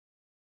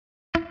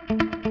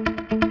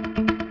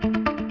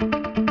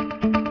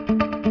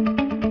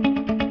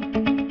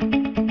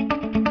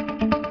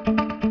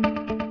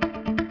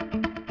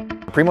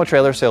Primo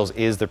Trailer Sales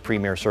is the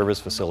premier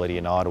service facility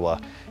in Ottawa.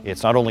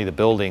 It's not only the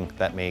building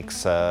that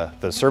makes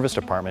the service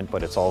department,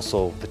 but it's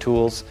also the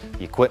tools,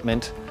 the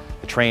equipment,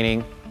 the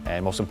training,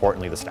 and most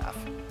importantly, the staff.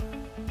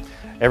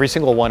 Every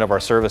single one of our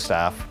service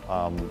staff,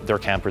 they're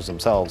campers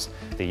themselves.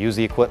 They use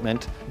the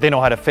equipment, they know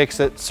how to fix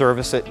it,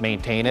 service it,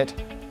 maintain it,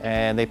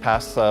 and they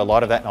pass a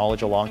lot of that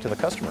knowledge along to the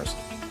customers.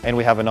 And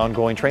we have an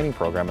ongoing training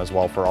program as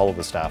well for all of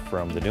the staff,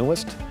 from the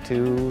newest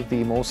to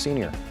the most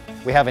senior.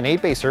 We have an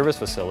 8-bay service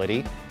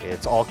facility.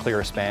 It's all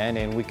clear span,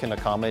 and we can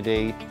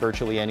accommodate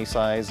virtually any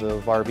size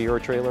of RV or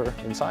trailer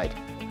inside.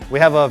 We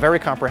have a very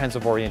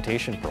comprehensive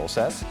orientation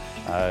process.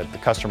 The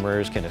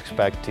customers can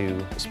expect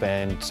to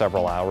spend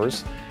several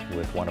hours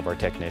with one of our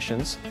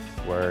technicians,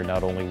 where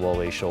not only will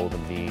they show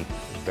them the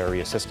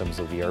various systems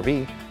of the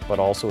RV, but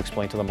also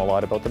explain to them a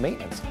lot about the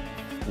maintenance.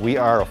 We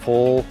are a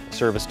full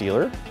service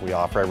dealer. We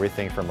offer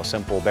everything from a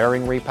simple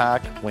bearing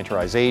repack,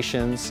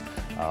 winterizations,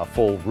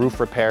 full roof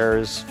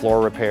repairs,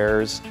 floor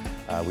repairs.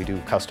 We do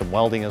custom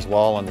welding as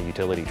well on the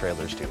utility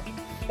trailers too.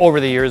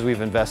 Over the years,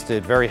 we've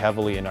invested very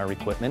heavily in our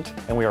equipment,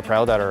 and we are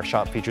proud that our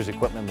shop features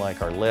equipment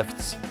like our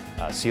lifts,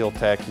 Seal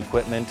Tech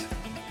equipment.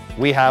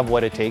 We have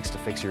what it takes to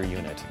fix your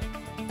unit.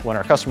 When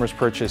our customers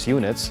purchase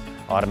units,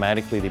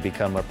 automatically they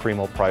become a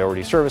Primo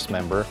Priority Service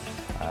member,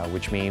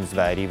 which means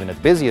that even at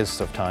the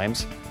busiest of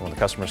times, when the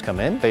customers come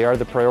in, they are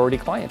the priority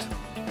client.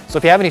 So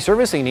if you have any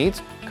servicing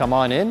needs, come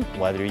on in.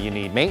 Whether you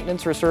need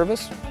maintenance or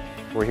service,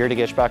 we're here to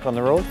get you back on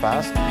the road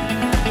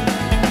fast.